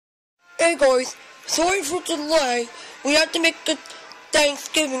Hey guys, sorry for the delay. We have to make a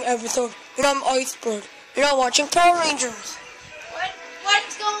Thanksgiving episode, and I'm Iceberg, and I'm watching Power Rangers.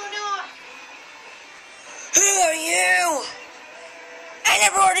 What's going on? Who are you? I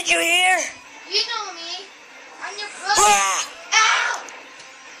never ordered you here. You know me. I'm your brother. Ah! Ow!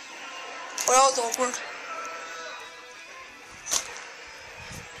 Well, that was awkward.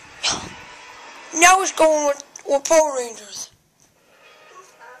 Now he's going with Power Rangers.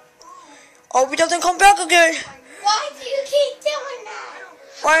 Hope he doesn't come back again. Why do you keep doing that?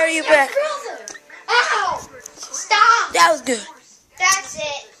 Why are you Your back? brother. Ow! Stop. That was good. That's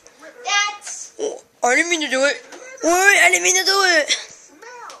it. That's. Oh, I didn't mean to do it. Wait, I didn't mean to do it.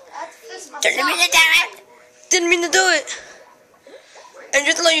 That's my Didn't mean to do it. Didn't mean to do it. And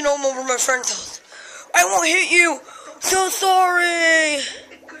just to let you know, I'm over my friend's house. I won't hit you. So sorry.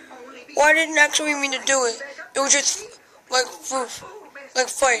 Well, I didn't actually mean to do it. It was just like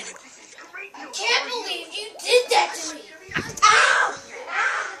fighting. I can't believe you did that to me. Ow!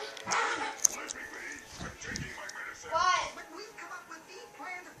 What?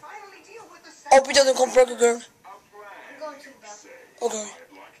 Hope he doesn't come back again. I'm going to the bathroom. Okay.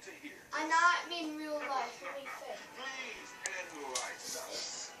 I'm not in real life. Let me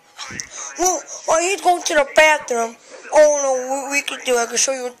fake. Well, he's going to the bathroom. Oh no, we can do it. I can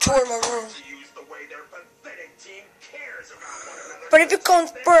show you a tour of my room. But if he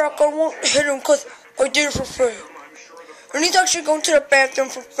comes back, I won't hit him because I did it for free. And he's actually going to the bathroom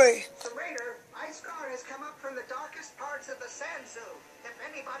for free. Raider, Ice Star has come up from the darkest parts of the Sand Zoo. If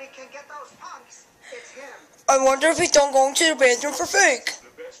anybody can get those punks, it's him. I wonder if he's done going to the bathroom for fake.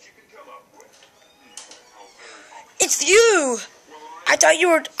 It's you. I thought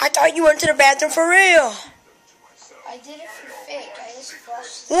you went to the bathroom for real. I did it for fake. I just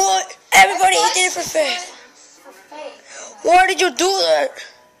flushed. What? Everybody did it for fake. For fake. Why did you do that?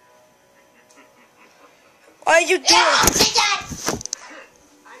 Why did you do it? Take that!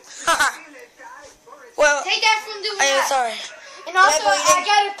 Well, Take that from the I am left. sorry. And also, Am I I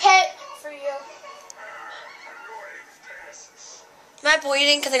got a pet for you. Am I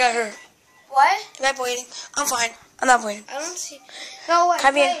bleeding because I got hurt? What? Am I bleeding? I'm fine. I'm not bleeding. I don't see. No, wait.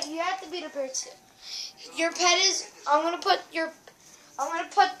 Come here. Wait, you have to be the person. Your pet is. I'm gonna put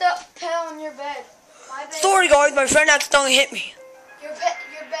the pet on your bed. My bed. Sorry guys, my friend accidentally hit me. Your pet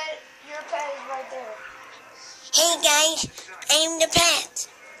is right there. Hey guys, I'm the pet.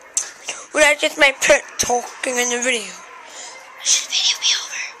 Well, that's just my pet talking in the video. Should the video be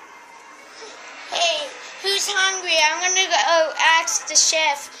over? Hey, who's hungry? I'm gonna go ask the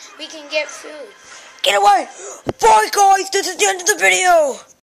chef. We can get food. Get away! Bye guys, this is the end of the video.